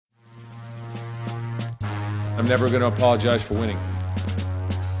I'm never going to apologize for winning.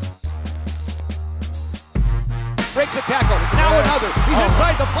 Breaks a tackle. Now another. He's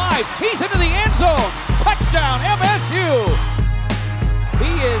inside the 5. He's into the end zone. Touchdown, MSU.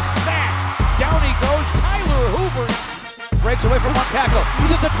 He is sacked. Down he goes. Tyler Hoover breaks away from one tackle.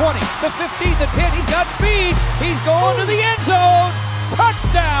 He's at the 20, the 15, the 10. He's got speed. He's going to the end zone.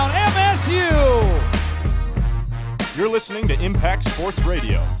 Touchdown, MSU. You're listening to Impact Sports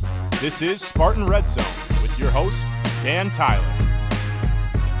Radio. This is Spartan Red Zone with your host, Dan Tyler.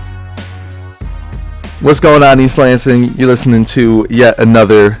 What's going on, East Lansing? You're listening to yet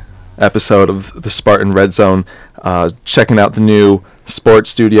another episode of the Spartan Red Zone. Checking out the new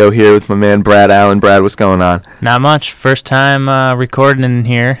sports studio here with my man Brad Allen. Brad, what's going on? Not much. First time recording in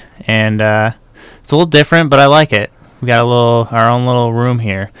here, and it's a little different, but I like it. We got our own little room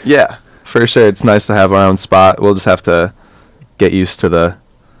here. Yeah, for sure. It's nice to have our own spot. We'll just have to get used to the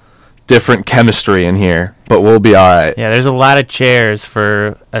different chemistry in here, but we'll be all right. Yeah, there's a lot of chairs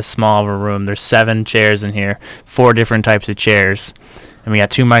for as small of a room. There's 7 chairs in here, 4 different types of chairs. And we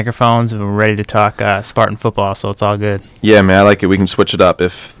got 2 microphones, and we're ready to talk Spartan football, so it's all good. Yeah, man, I like it. We can switch it up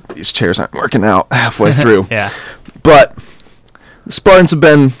if these chairs aren't working out halfway through. Yeah. But the Spartans have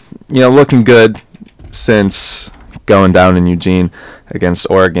been, looking good since going down in Eugene against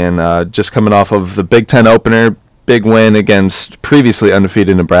Oregon. Just coming off of the Big Ten opener, big win against previously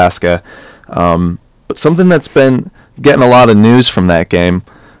undefeated Nebraska. But something that's been getting a lot of news from that game,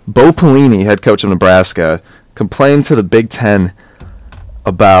 Bo Pelini, head coach of Nebraska, complained to the Big Ten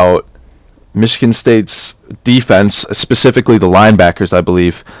about Michigan State's defense, specifically the linebackers, I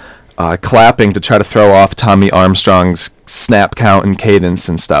believe, clapping to try to throw off Tommy Armstrong's snap count and cadence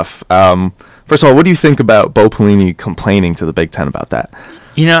and stuff. First of all, what do you think about Bo Pelini complaining to the Big Ten about that?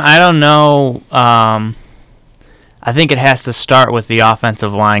 I don't know. I think it has to start with the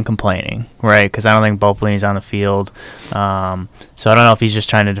offensive line complaining, right? Because I don't think Bo Pelini's on the field. So I don't know if he's just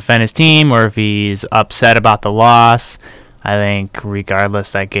trying to defend his team or if he's upset about the loss. I think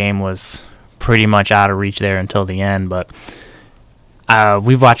regardless, that game was pretty much out of reach there until the end. But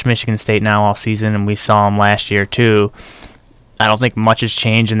we've watched Michigan State now all season, and we saw them last year too. I don't think much has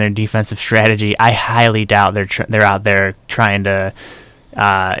changed in their defensive strategy. I highly doubt they're out there trying to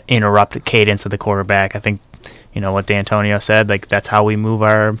interrupt the cadence of the quarterback. I think what D'Antonio said, that's how we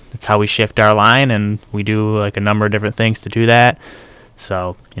that's how we shift our line, and we do a number of different things to do that.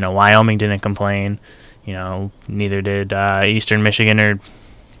 So Wyoming didn't complain. Neither did Eastern Michigan or,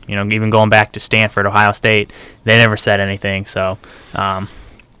 even going back to Stanford, Ohio State. They never said anything. So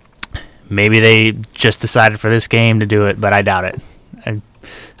maybe they just decided for this game to do it, but I doubt it.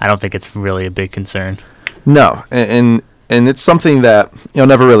 I don't think it's really a big concern. No, and it's something that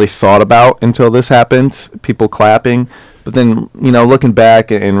never really thought about until this happened, people clapping. But then, looking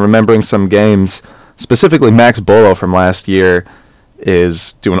back and remembering some games, specifically Max Bolo from last year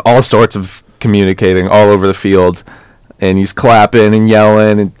is doing all sorts of communicating all over the field, and he's clapping and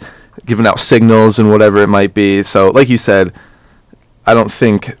yelling and giving out signals and whatever it might be. So like you said, I don't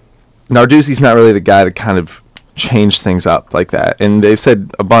think Narduzzi's not really the guy to kind of change things up like that. And they've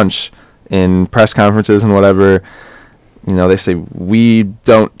said a bunch in press conferences and whatever, they say we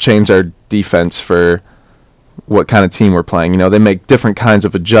don't change our defense for what kind of team we're playing. They make different kinds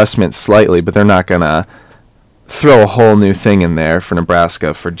of adjustments slightly, but they're not going to throw a whole new thing in there for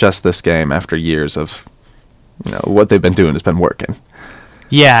Nebraska for just this game after years of, what they've been doing has been working.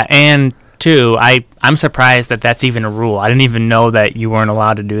 Yeah, and two, I'm surprised that that's even a rule. I didn't even know that you weren't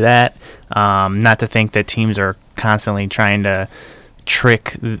allowed to do that. Not to think that teams are constantly trying to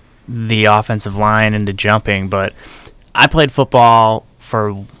trick the offensive line into jumping, but I played football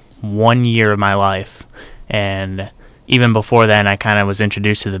for 1 year of my life, and even before then, I kind of was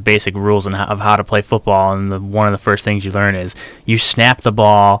introduced to the basic rules of how to play football, and one of the first things you learn is you snap the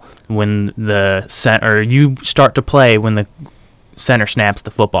ball when the center, you start to play when the center snaps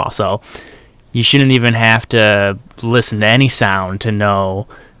the football. So you shouldn't even have to listen to any sound to know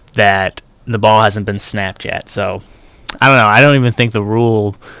that the ball hasn't been snapped yet. So I don't know. I don't even think the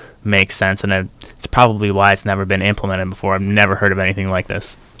rule makes sense, and it's probably why it's never been implemented before. I've never heard of anything like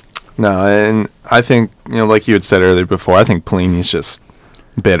this. No, and I think, like you had said earlier before, I think Pelini's just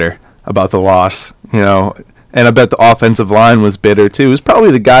bitter about the loss, and I bet the offensive line was bitter too. It was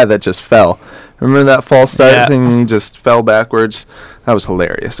probably the guy that just fell. Remember that false start thing? He just fell backwards. That was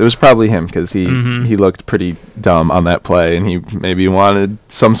hilarious. It was probably him because he looked pretty dumb on that play, and he maybe wanted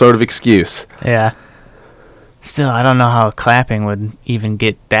some sort of excuse. Yeah. Still, I don't know how clapping would even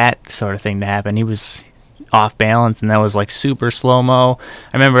get that sort of thing to happen. He was off balance, and that was super slow-mo.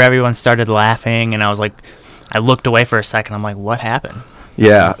 I remember everyone started laughing, and I looked away for a second. I'm like, what happened?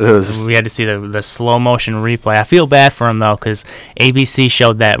 Yeah, it was. We had to see the slow motion replay. I feel bad for him though, because ABC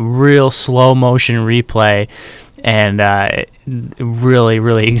showed that real slow motion replay, and it really,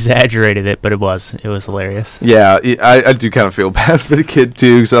 really exaggerated it. But it was hilarious. Yeah, I do kind of feel bad for the kid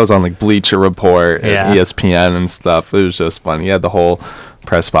too, because I was on like Bleacher Report and ESPN and stuff. It was just funny. He had the whole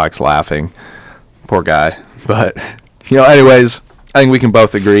press box laughing. Poor guy. But anyways, I think we can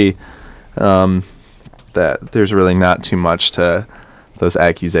both agree that there's really not too much to those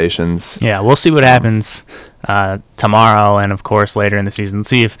accusations. Yeah, we'll see what happens tomorrow, and of course later in the season.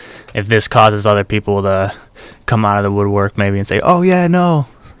 See if this causes other people to come out of the woodwork maybe and say, "Oh yeah, no,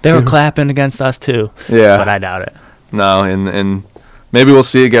 they were clapping against us too." Yeah, but I doubt it. No, and maybe we'll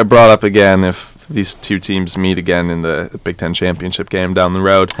see it get brought up again if these two teams meet again in the Big Ten championship game down the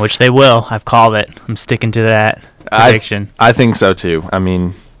road. Which they will. I've called it. I'm sticking to that prediction. I think so too. I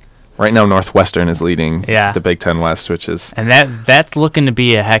mean, right now Northwestern is leading the Big Ten West, which is... And that's looking to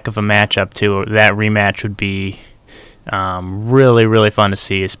be a heck of a matchup too. That rematch would be really, really fun to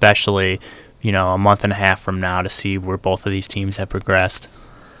see, especially, a month and a half from now, to see where both of these teams have progressed.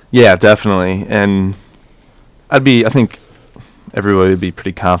 Yeah, definitely. And I think everybody would be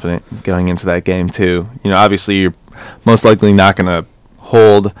pretty confident going into that game too. Obviously you're most likely not going to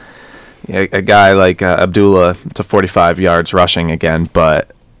hold a guy like Abdullah to 45 yards rushing again,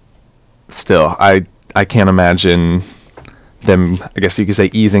 but still, I can't imagine them, I guess you could say,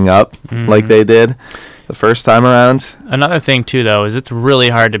 easing up like they did the first time around. Another thing too, though, is it's really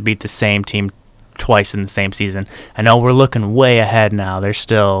hard to beat the same team twice in the same season. I know we're looking way ahead now. There's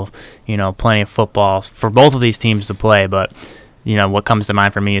still, plenty of football for both of these teams to play, but what comes to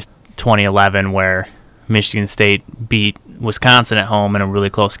mind for me is 2011, where Michigan State beat Wisconsin at home in a really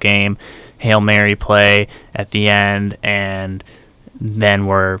close game, Hail Mary play at the end, and then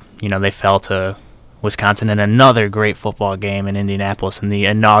they fell to Wisconsin in another great football game in Indianapolis in the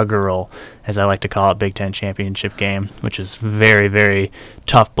inaugural, as I like to call it, Big Ten championship game, which is very, very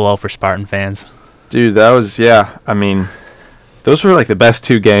tough blow for Spartan fans. Dude, that was, I mean, those were like the best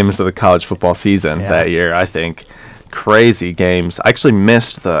two games of the college football season that year, I think. Crazy games. I actually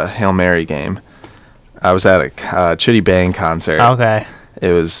missed the Hail Mary game. I was at a Chitty Bang concert. Okay.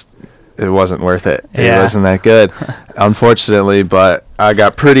 It wasn't worth it. It wasn't that good, unfortunately, but I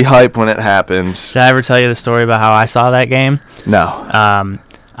got pretty hyped when it happened. Did I ever tell you the story about how I saw that game? No.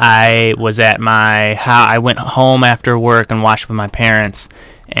 I was at I went home after work and watched with my parents,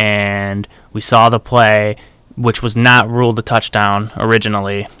 and we saw the play, which was not ruled a touchdown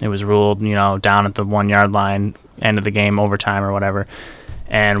originally. It was ruled, down at the 1 yard line, end of the game, overtime or whatever.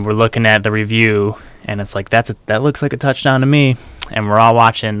 And we're looking at the review, and it's like, that looks like a touchdown to me. And we're all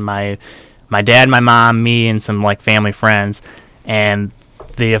watching, my dad, my mom, me, and some family friends. And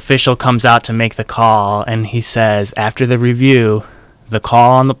the official comes out to make the call, and he says, after the review, the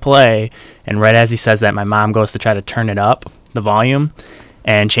call on the play, and right as he says that, my mom goes to try to turn it up, the volume,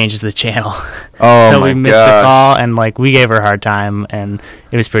 and changes the channel. Oh, so we missed the call, and we gave her a hard time, and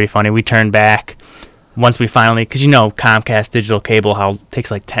it was pretty funny. We turned back once we finally, because Comcast digital cable, how it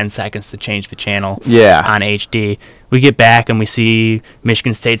takes 10 seconds to change the channel on HD. We get back and we see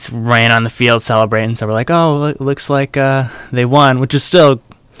Michigan State's ran on the field celebrating, so we're like, oh, it looks like they won, which is still,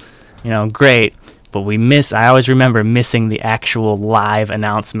 great. But I always remember missing the actual live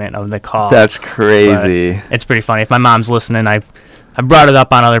announcement of the call. That's crazy. But it's pretty funny. If my mom's listening, I brought it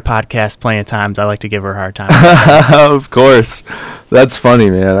up on other podcasts plenty of times. I like to give her a hard time. Of course. That's funny,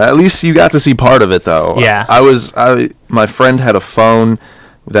 man. At least you got to see part of it, though. Yeah. My friend had a phone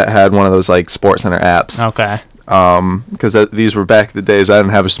that had one of those SportsCenter apps. Okay. Because these were back in the days I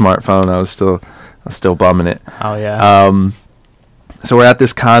didn't have a smartphone. I was still bumming it. Oh yeah. So we're at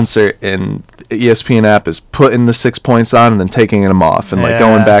this concert, and the ESPN app is putting the 6 points on and then taking them off, and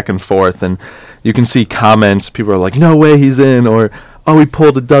going back and forth, and you can see comments. People are like, "No way, he's in," or "Oh, he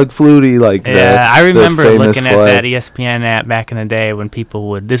pulled a Doug Flutie." I remember looking at that ESPN app back in the day when people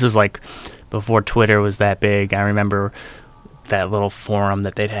would. This is before Twitter was that big. I remember that little forum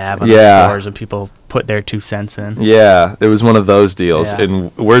that they'd have on the scores, and people put their 2 cents in. Yeah, it was one of those deals,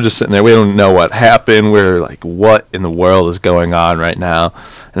 and we're just sitting there. We don't know what happened. We're like, what in the world is going on right now?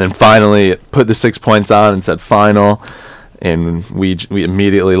 And then finally, it put the 6 points on and said final, and we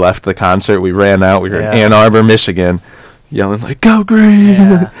immediately left the concert. We ran out. We were in Ann Arbor, Michigan, yelling "Go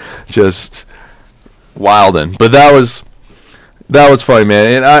Green!" Just wildin'. But that was funny,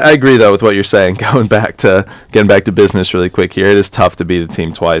 man. And I agree though with what you're saying. Getting back to business really quick here. It is tough to beat a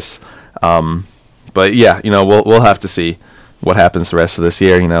team twice. But yeah, we'll have to see what happens the rest of this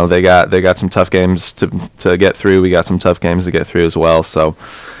year. They got some tough games to get through. We got some tough games to get through as well. So,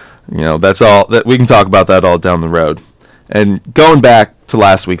 that's all that we can talk about that all down the road. And going back to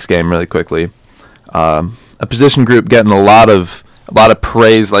last week's game really quickly, a position group getting a lot of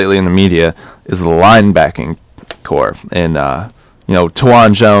praise lately in the media is the linebacking core. And,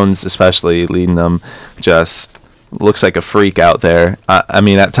 Tawan Jones especially leading them just looks like a freak out there. I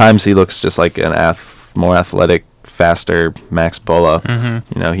mean, at times he looks just like an more athletic, faster Max Bullough.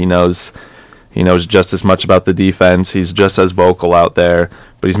 Mm-hmm. He knows just as much about the defense. He's just as vocal out there,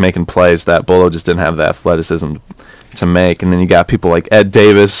 but he's making plays that Bullough just didn't have the athleticism to make. And then you got people like Ed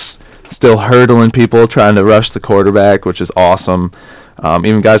Davis still hurdling people, trying to rush the quarterback, which is awesome.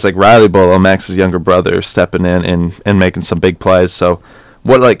 Even guys like Riley Bullough, Max's younger brother, stepping in and making some big plays. So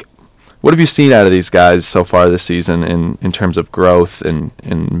what have you seen out of these guys so far this season in terms of growth and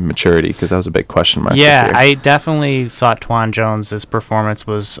maturity? Because that was a big question mark this year. I definitely thought Tawan Jones' performance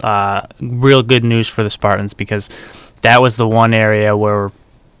was real good news for the Spartans, because that was the one area where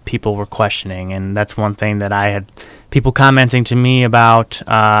people were questioning, and that's one thing that I had people commenting to me about.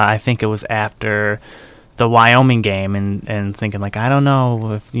 I think it was after the Wyoming game, and thinking, like, I don't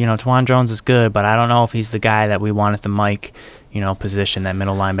know if, Tawan Jones is good, but I don't know if he's the guy that we want at the Mike position, that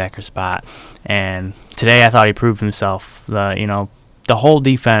middle linebacker spot. And today I thought he proved himself. The whole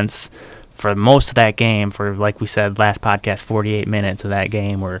defense for most of that game, for, like we said last podcast, 48 minutes of that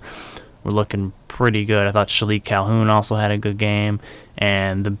game, were looking pretty good. I thought Shalik Calhoun also had a good game.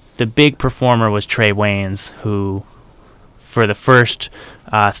 And the big performer was Trey Waynes, who for the first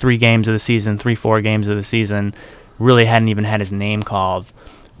 4 games of the season, really hadn't even had his name called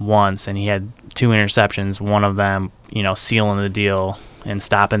once, and he had 2 interceptions, one of them, sealing the deal and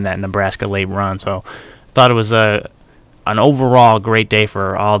stopping that Nebraska late run. So thought it was an overall great day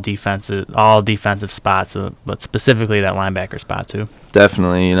for all defensive spots, but specifically that linebacker spot too.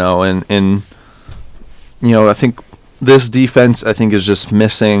 Definitely, and I think this defense, is just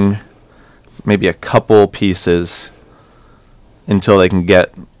missing maybe a couple pieces until they can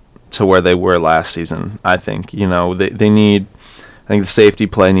get to where they were last season. I think, they need, I think the safety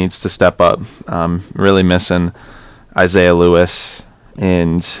play needs to step up. Really missing Isaiah Lewis,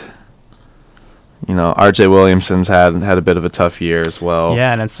 and R.J. Williamson's had a bit of a tough year as well.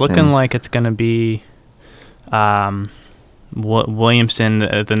 Yeah, and it's looking like it's going to be Williamson,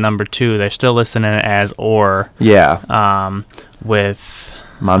 the number 2. They're still listing it as Orr. Yeah. With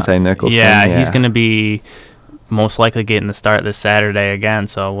Monte Nicholson. Yeah, he's going to be most likely getting the start this Saturday again,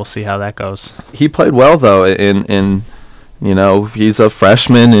 so we'll see how that goes. He played well, though, in he's a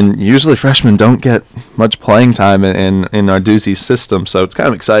freshman, and usually freshmen don't get much playing time in Narduzzi's system, so it's kind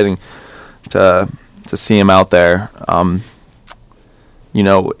of exciting to see him out there. And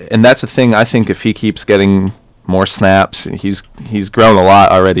that's the thing. I think if he keeps getting more snaps, he's grown a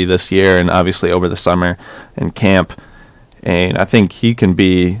lot already this year, and obviously over the summer in camp, and I think he can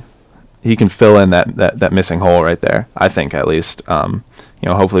fill in that missing hole right there. I think, at least.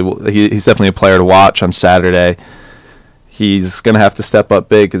 Hopefully he's definitely a player to watch on Saturday. He's going to have to step up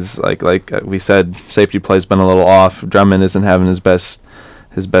big, because like we said, safety play's been a little off. Drummond isn't having his best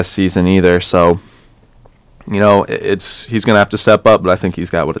season either. So, he's going to have to step up, but I think he's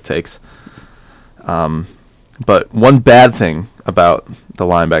got what it takes. But one bad thing about the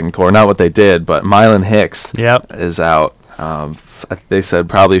linebacking core, not what they did, but Mylan Hicks is out. They said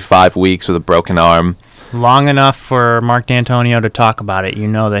probably 5 weeks with a broken arm. Long enough for Mark D'Antonio to talk about it.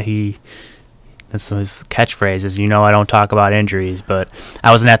 That that's his catchphrase is, I don't talk about injuries. But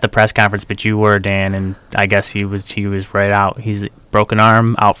I wasn't at the press conference, but you were, Dan, and I guess he was right out. He's broken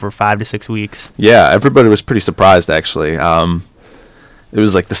arm, out for 5 to 6 weeks. Yeah, everybody was pretty surprised, actually. It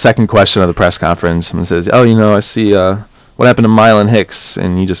was like the second question of the press conference. Someone says, I see what happened to Mylan Hicks?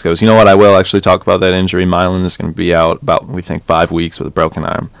 And he just goes, I will actually talk about that injury. Mylan is going to be out about, we think, 5 weeks with a broken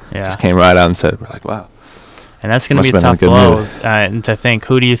arm. Yeah. Just came right out and said, we're like, wow. And that's going to be a tough blow. And to think,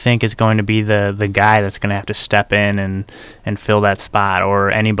 who do you think is going to be the guy that's going to have to step in and fill that spot, or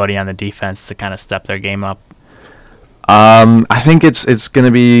anybody on the defense to kind of step their game up? I think it's going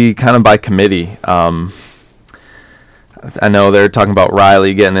to be kind of by committee. I know they're talking about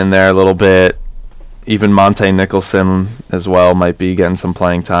Riley getting in there a little bit. Even Monte Nicholson as well might be getting some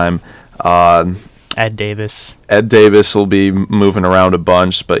playing time. Ed Davis will be moving around a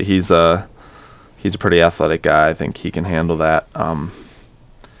bunch, but he's a pretty athletic guy. I think he can handle that. I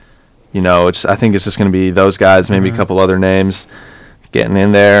think it's just going to be those guys, maybe a couple other names getting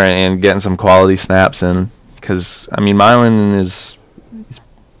in there and getting some quality snaps in. Because Mylan he's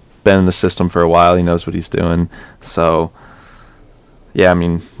been in the system for a while. He knows what he's doing. So, yeah, I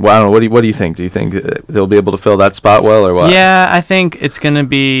don't know. What do you think? Do you think they'll be able to fill that spot well, or what? Yeah, I think it's going to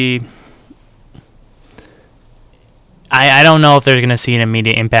be. I don't know if they're going to see an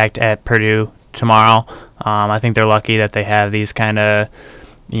immediate impact at Purdue tomorrow. I think they're lucky that they have these kind of,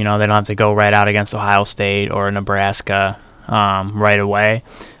 they don't have to go right out against Ohio State or Nebraska right away.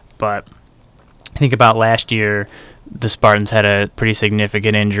 But think about last year, the Spartans had a pretty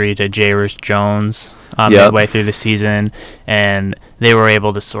significant injury to Jairus Jones midway through the season, and they were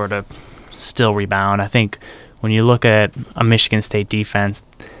able to sort of still rebound. I think when you look at a Michigan State defense,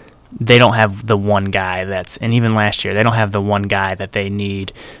 they don't have the one guy and even last year, they don't have the one guy that they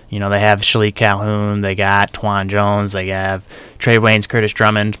need. They have Shalik Calhoun, they got Twan Jones, they have Trey Waynes, Curtis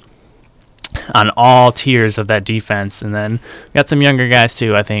Drummond on all tiers of that defense. And then we got some younger guys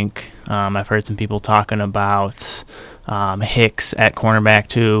too. I think I've heard some people talking about Hicks at cornerback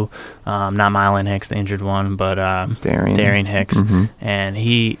too. Not Mylan Hicks, the injured one, but Darian Hicks. Mm-hmm. And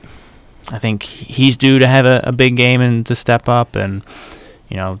I think he's due to have a big game and to step up. And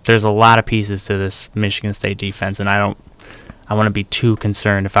there's a lot of pieces to this Michigan State defense, and I wouldn't be too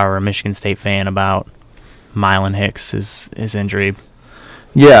concerned if I were a Michigan State fan about Mylan Hicks, his injury.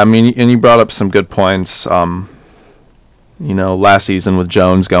 Yeah, I mean, and you brought up some good points. Last season with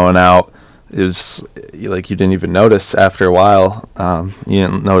Jones going out, it was like you didn't even notice after a while. You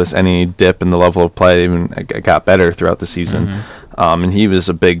didn't notice any dip in the level of play. Even it got better throughout the season. Mm-hmm. And he was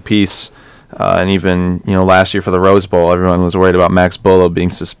a big piece. And even, last year for the Rose Bowl, everyone was worried about Max Bullough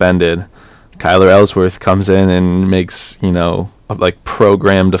being suspended. Kyler Ellsworth comes in and makes, a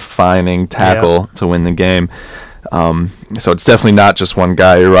program-defining tackle to win the game. So it's definitely not just one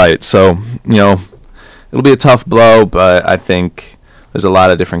guy, you're right. So, it'll be a tough blow, but I think there's a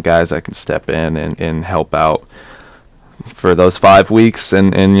lot of different guys that can step in and help out for those 5 weeks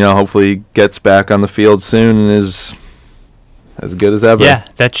and hopefully gets back on the field soon and is as good as ever. Yeah,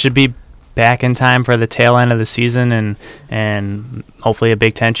 that should be back in time for the tail end of the season and hopefully a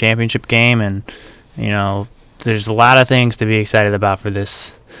Big Ten championship game. And, there's a lot of things to be excited about for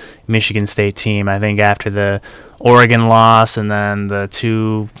this Michigan State team. I think after the Oregon loss and then the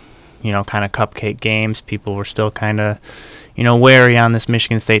two, kind of cupcake games, people were still kind of, wary on this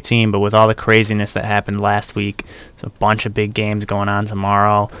Michigan State team. But with all the craziness that happened last week, there's a bunch of big games going on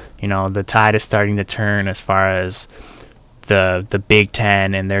tomorrow. The tide is starting to turn as far as the Big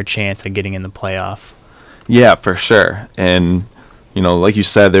Ten and their chance of getting in the playoff. Yeah, for sure. And, like you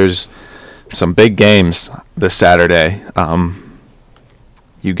said, there's some big games this Saturday.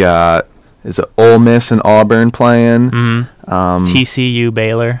 You got, is it Ole Miss and Auburn playing? Mm-hmm. TCU,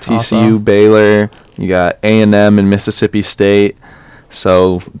 Baylor. TCU, also. Baylor. You got A&M and Mississippi State.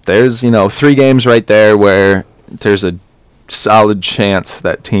 So there's, 3 games right there where there's a solid chance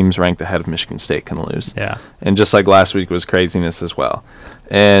that teams ranked ahead of Michigan State can lose. Yeah. And just like last week was craziness as well.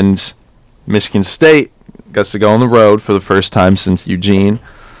 And Michigan State gets to go on the road for the first time since Eugene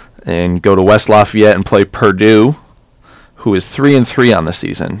and go to West Lafayette and play Purdue, who is 3-3 on the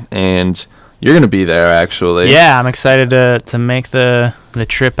season. And you're going to be there, actually. Yeah, I'm excited to make the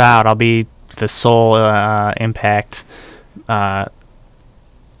trip out. I'll be the sole Impact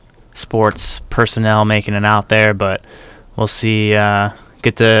sports personnel making it out there, but we'll see.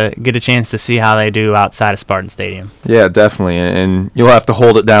 Get a chance to see how they do outside of Spartan Stadium. Yeah, definitely, and you'll have to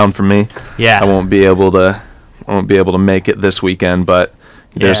hold it down for me. Yeah, I won't be able to make it this weekend, but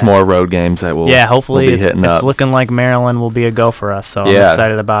there's more road games that hopefully we'll be hitting up. It's looking like Maryland will be a go for us. So I'm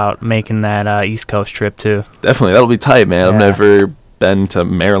excited about making that East Coast trip too. Definitely, that'll be tight, man. I've never been to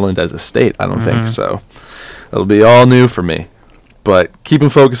Maryland as a state. I don't think so. It'll be all new for me. But keeping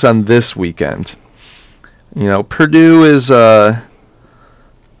focus on this weekend. Purdue is, I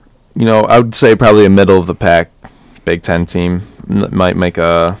would say probably a middle of the pack Big Ten team. Might make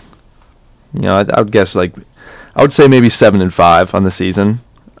I would guess I would say maybe 7-5 on the season.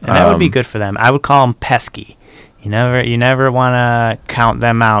 And that would be good for them. I would call them pesky. You never want to count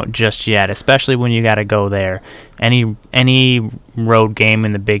them out just yet, especially when you got to go there. Any road game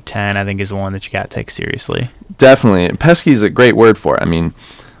in the Big Ten, I think, is one that you got to take seriously. Definitely. Pesky is a great word for it. I mean,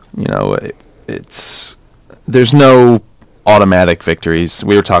 there's no automatic victories.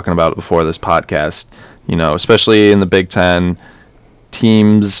 We were talking about it before this podcast. Especially in the Big Ten,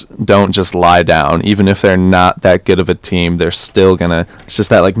 teams don't just lie down. Even if they're not that good of a team, they're still gonna. It's just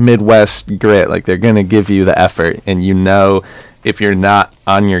that Midwest grit. They're gonna give you the effort, and if you're not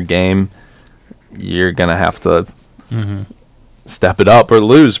on your game, you're gonna have to step it up or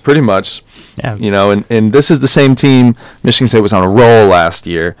lose, pretty much. Yeah. And this is the same team. Michigan State was on a roll last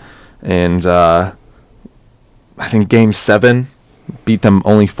year, and I think Game 7 beat them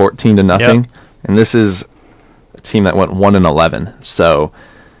only 14-0. Yep. And this is a team that went 1-11. So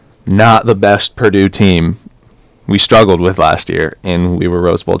not the best Purdue team we struggled with last year, and we were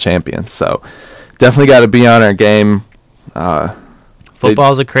Rose Bowl champions. So definitely got to be on our game.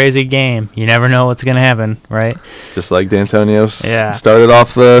 Football's a crazy game. You never know what's going to happen, right? Just like D'Antonio Yeah. started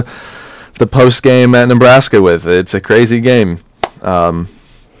off the post game at Nebraska with. It's a crazy game.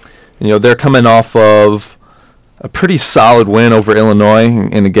 They're coming off of a pretty solid win over Illinois,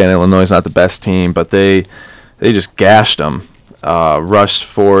 and again, Illinois is not the best team, but they just gashed them. Rushed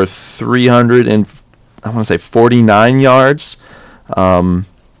for 349 yards. Even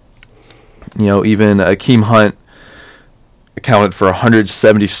Akeem Hunt accounted for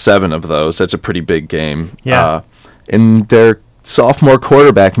 177 of those. That's a pretty big game. Yeah. And their sophomore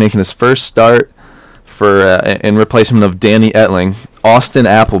quarterback making his first start for in replacement of Danny Etling, Austin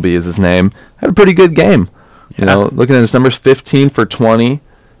Appleby is his name, had a pretty good game. Looking at his numbers, 15 for 20,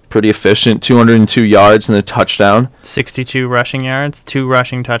 pretty efficient, 202 yards and a touchdown. 62 rushing yards, 2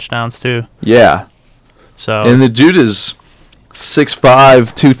 rushing touchdowns too. Yeah. So. And the dude is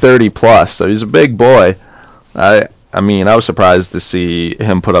 6'5", 230 plus, so he's a big boy. I was surprised to see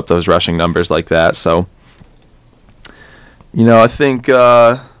him put up those rushing numbers like that. So, I think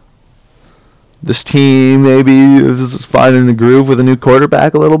this team maybe is finding the groove with a new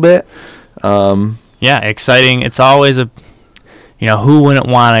quarterback a little bit. Yeah, exciting. It's always who wouldn't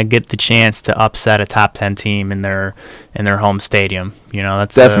want to get the chance to upset a top 10 team in their home stadium?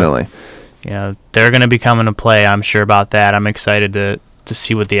 That's definitely. They're going to be coming to play. I'm sure about that. I'm excited to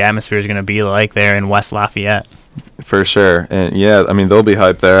see what the atmosphere is going to be like there in West Lafayette. For sure. And yeah, they'll be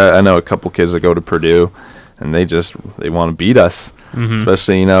hyped there. I know a couple kids that go to Purdue, and they want to beat us. Mm-hmm.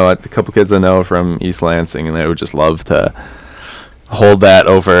 Especially, a couple kids I know from East Lansing, and they would just love to hold that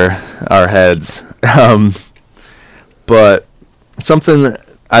over our heads. But something that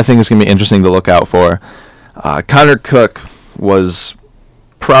I think is going to be interesting to look out for. Connor Cook was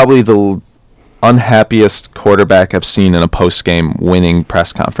probably the unhappiest quarterback I've seen in a post-game winning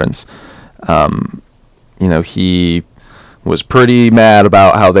press conference. He was pretty mad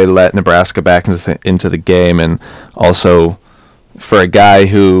about how they let Nebraska back into the game, and also for a guy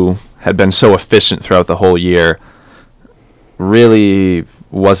who had been so efficient throughout the whole year, really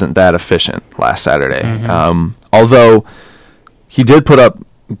wasn't that efficient last Saturday. Mm-hmm. Although he did put up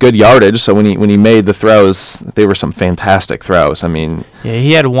good yardage, so when he made the throws, they were some fantastic throws. Yeah,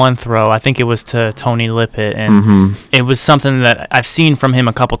 he had one throw. I think it was to Tony Lippett, and it was something that I've seen from him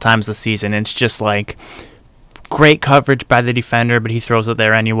a couple times this season. It's just like great coverage by the defender, but he throws it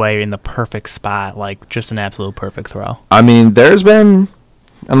there anyway in the perfect spot, like just an absolute perfect throw. There's been,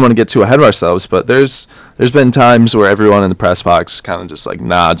 I don't want to get too ahead of ourselves, but there's been times where everyone in the press box kind of just like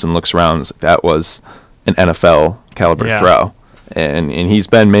nods and looks around and is like, that was an NFL caliber throw. And he's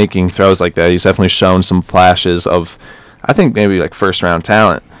been making throws like that. He's definitely shown some flashes of, I think, maybe like first-round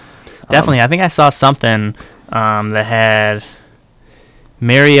talent. Definitely. I think I saw something that had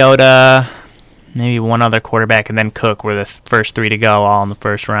Mariota, maybe one other quarterback, and then Cook were the first 3 to go, all in the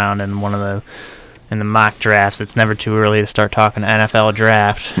first round. And in the mock drafts, it's never too early to start talking NFL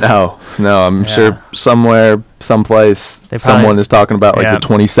draft. No, I'm sure someplace, someone is talking about the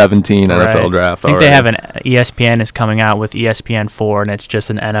 2017 NFL draft. I think they have ESPN is coming out with ESPN4, and it's just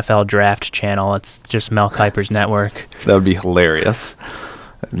an NFL draft channel. It's just Mel Kiper's network. That would be hilarious.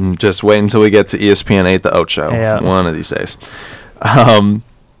 Just wait until we get to ESPN 8, the Ocho, one of these days.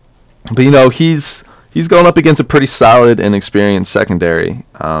 But he's going up against a pretty solid and experienced secondary.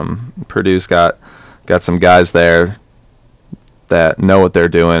 Purdue's got some guys there that know what they're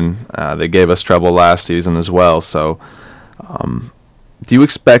doing. They gave us trouble last season as well. So, do you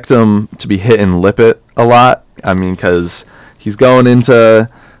expect him to be hitting Lippett a lot? Because he's going into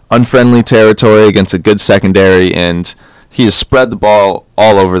unfriendly territory against a good secondary, and he has spread the ball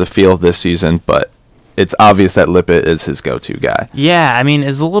all over the field this season, but it's obvious that Lippett is his go-to guy. Yeah,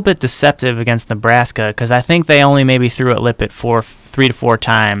 it's a little bit deceptive against Nebraska because I think they only maybe threw at Lippett 3 to 4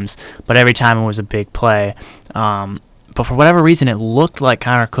 times, but every time it was a big play. But for whatever reason, it looked like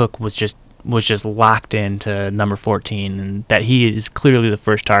Connor Cook was just locked into number 14, and that he is clearly the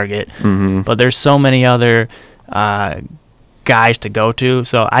first target. Mm-hmm. But there's so many other guys to go to,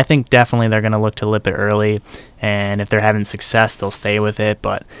 so I think definitely they're going to look to Lippett early, and if they're having success, they'll stay with it.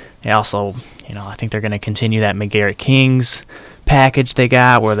 But they also, I think they're going to continue that McGarrett Kings package they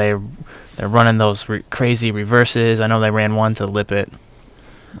got, where they're running those crazy reverses. I know they ran one to Lippett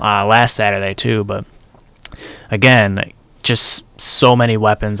last Saturday too, but again, just so many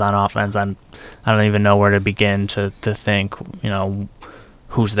weapons on offense. I don't even know where to begin to think,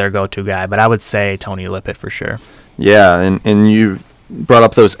 who's their go-to guy. But I would say Tony Lippett for sure. Yeah, and you brought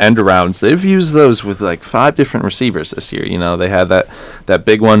up those end arounds. They've used those with like 5 different receivers this year. They had that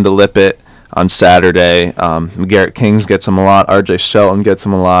big one to Lippett on Saturday. McGarrett Kings gets him a lot. R.J. Shelton gets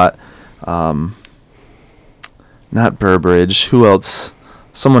him a lot. not Burbridge. Who else?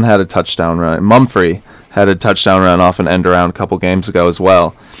 Someone had a touchdown run. Mumphrey had a touchdown run off an end around a couple games ago as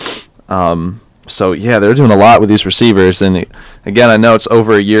well. So, yeah, they're doing a lot with these receivers. And, again, I know it's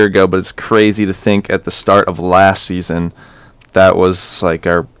over a year ago, but it's crazy to think at the start of last season that was like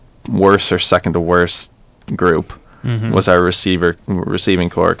our worst or second to worst group was our receiving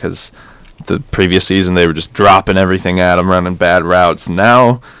core, because the previous season they were just dropping everything at them, running bad routes.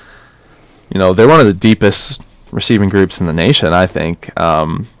 Now, they're one of the deepest receiving groups in the nation, I think.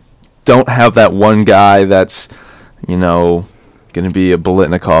 Don't have that one guy that's, going to be a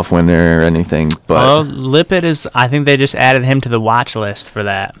Biletnikoff winner or anything. But Lippett is, I think they just added him to the watch list for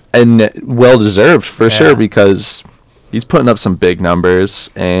that. And well-deserved, for sure, because he's putting up some big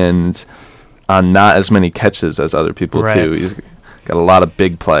numbers and on not as many catches as other people, too. He's got a lot of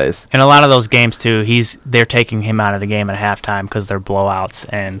big plays. And a lot of those games, too, they're taking him out of the game at halftime because they're blowouts.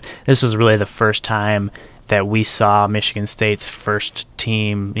 And this was really the first time that we saw Michigan State's first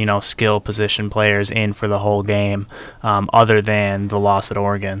team, skill position players in for the whole game, other than the loss at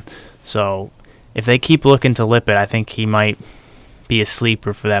Oregon. So if they keep looking to Lippett, I think he might be a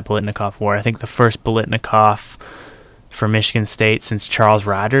sleeper for that Biletnikoff war. I think the first Biletnikoff for Michigan State since Charles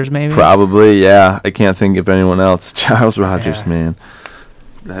Rogers, maybe? Probably, yeah. I can't think of anyone else. Charles Rogers, man.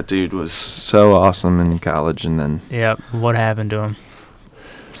 That dude was so awesome in college, and then... Yep, what happened to him?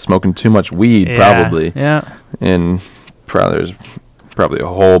 Smoking too much weed, probably. Yeah. And there's probably a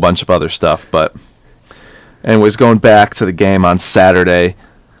whole bunch of other stuff. But anyways, going back to the game on Saturday,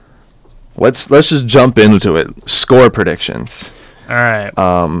 let's just jump into it. Score predictions. All right.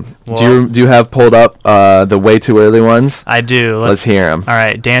 Do you have pulled up the way too early ones? I do. Let's hear them. All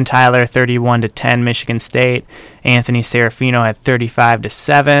right. Dan Tyler 31-10 Michigan State. Anthony Serafino had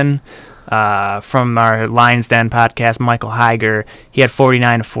 35-7. From our Lions Den podcast, Michael Heiger, he had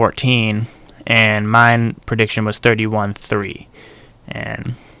 49-14, and mine prediction was 31-3.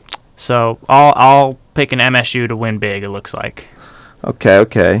 And so I'll pick an MSU to win big, it looks like.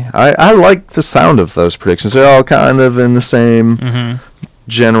 Okay. I like the sound of those predictions. They're all kind of in the same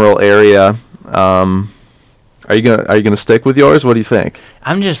general area. Are you gonna stick with yours? What do you think?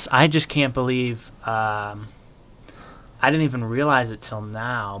 I just can't believe. I didn't even realize it till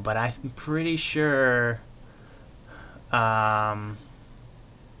now, but I'm pretty sure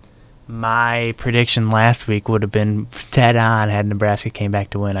my prediction last week would have been dead on had Nebraska came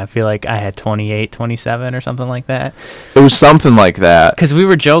back to win. I feel like I had 28-27 or something like that. It was something like that. Because we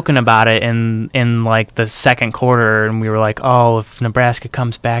were joking about it in like the second quarter, and we were like, oh, if Nebraska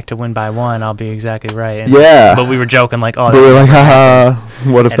comes back to win by one, I'll be exactly right. And, yeah. But we were joking like, oh. But we were like, haha,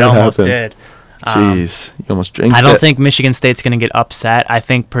 what if it that almost happened? Did. Jeez, you almost jinxed it. I don't think Michigan State's going to get upset. I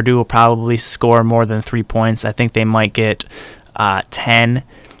think Purdue will probably score more than 3 points. I think they might get 10.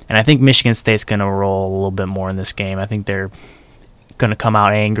 And I think Michigan State's going to roll a little bit more in this game. I think they're going to come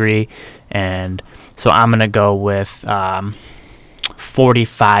out angry. And so I'm going to go with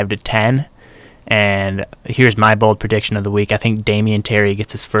 45-10. And here's my bold prediction of the week. I think Damian Terry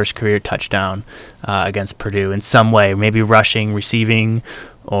gets his first career touchdown against Purdue in some way, maybe rushing, receiving,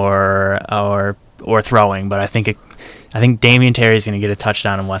 or throwing. But I think Damian Terry is going to get a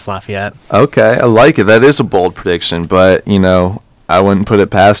touchdown in West Lafayette. Okay, I like it. That is a bold prediction, but I wouldn't put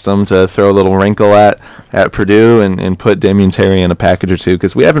it past them to throw a little wrinkle at Purdue and put Damian Terry in a package or two,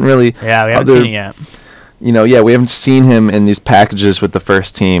 because we haven't really. Yeah, we haven't seen it yet. We haven't seen him in these packages with the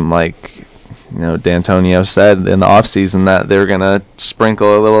first team, like. D'Antonio said in the offseason that they were going to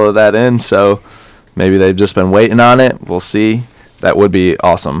sprinkle a little of that in, so maybe they've just been waiting on it. We'll see. That would be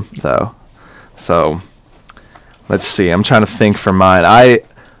awesome, though. So, let's see. I'm trying to think for mine. I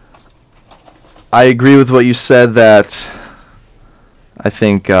agree with what you said, that I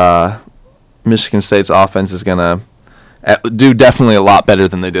think Michigan State's offense is going to do definitely a lot better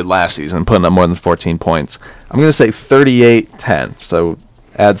than they did last season, putting up more than 14 points. I'm going to say 38-10, so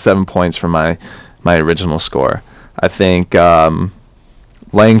add 7 points from my original score. I think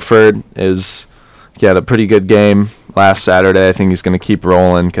Langford had a pretty good game last Saturday. I think he's going to keep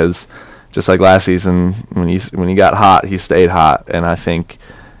rolling, because just like last season, when he got hot, he stayed hot. And I think,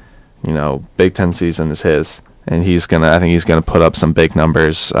 Big Ten season is his, and I think he's gonna put up some big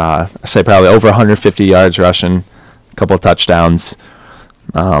numbers. I say probably over 150 yards rushing, a couple of touchdowns.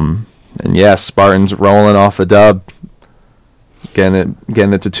 And yeah, Spartans rolling off a dub. Getting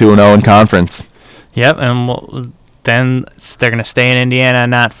it to 2-0 in conference. Yep, and then they're going to stay in Indiana,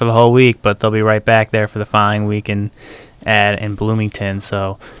 not for the whole week, but they'll be right back there for the following week in Bloomington.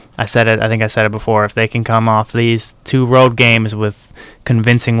 So I think I said it before. If they can come off these 2 road games with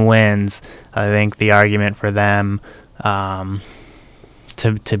convincing wins, I think the argument for them to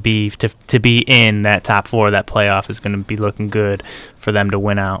to be in that top four, that playoff is going to be looking good for them to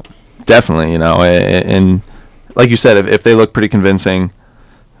win out. Definitely, and like you said, if they look pretty convincing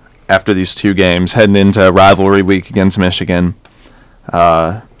after these two games, heading into rivalry week against Michigan,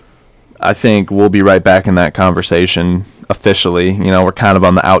 I think we'll be right back in that conversation officially. We're kind of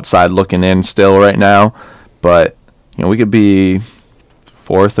on the outside looking in still right now, but we could be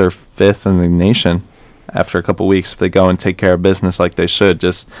 4th or 5th in the nation after a couple weeks if they go and take care of business like they should,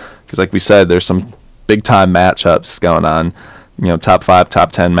 just because, like we said, there's some big-time matchups going on, top 5,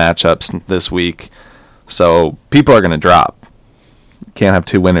 top 10 matchups this week. So people are going to drop. You can't have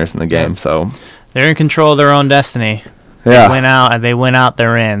two winners in the game. So they're in control of their own destiny. Yeah. They win out,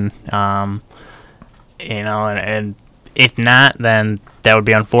 they're in. And if not, then that would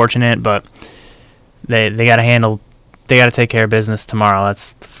be unfortunate, but they got to take care of business tomorrow.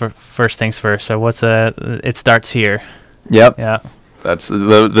 That's first things first. So it starts here. Yep. Yeah. That's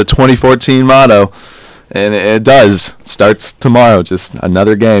the 2014 motto, and it does. It starts tomorrow. Just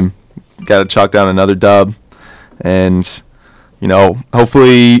another game. Got to chalk down another dub, and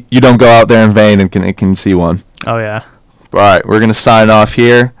hopefully you don't go out there in vain and can see one. Oh yeah. All right, we're gonna sign off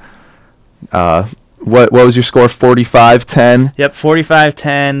here. What was your score? 45-10. Yep,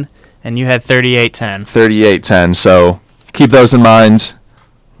 45-10, and you had 38-10. 38-10. So keep those in mind.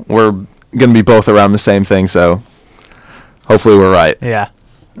 We're gonna be both around the same thing, so hopefully we're right. Yeah.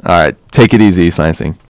 All right, take it easy, East Lansing.